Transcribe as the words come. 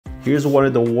Here's one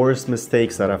of the worst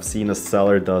mistakes that I've seen a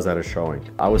seller does at a showing.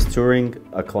 I was touring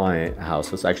a client house.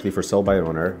 It was actually for sale by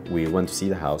owner. We went to see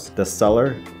the house. The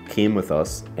seller came with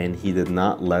us and he did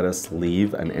not let us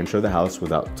leave and enter the house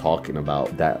without talking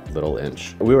about that little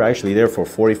inch. We were actually there for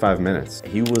 45 minutes.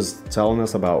 He was telling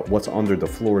us about what's under the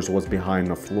floors, what's behind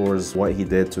the floors, what he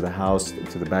did to the house,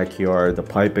 to the backyard, the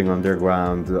piping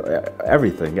underground,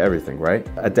 everything, right?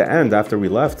 At the end, after we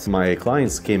left, my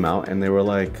clients came out and they were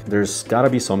like, there's gotta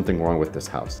be something wrong with this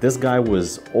house. This guy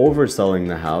was overselling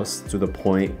the house to the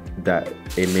point that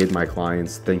it made my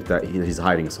clients think that he's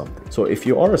hiding something. So if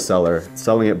you are a seller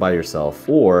selling it by yourself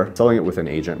or selling it with an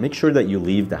agent, make sure that you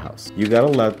leave the house. You gotta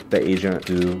let the agent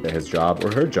do his job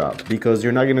or her job, because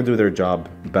you're not gonna do their job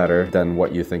better than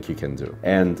what you think you can do.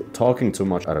 And talking too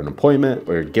much at an appointment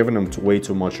or giving them way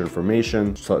too much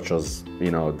information, such as,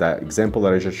 you know, that example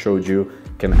that I just showed you,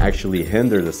 can actually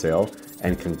hinder the sale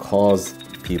and can cause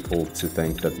people to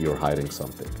think that you're hiding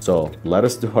something. So let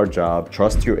us do our job,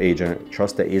 trust your agent,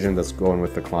 trust the agent that's going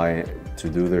with the client to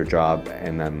do their job,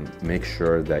 and then make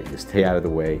sure that you stay out of the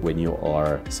way when you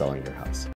are selling your house.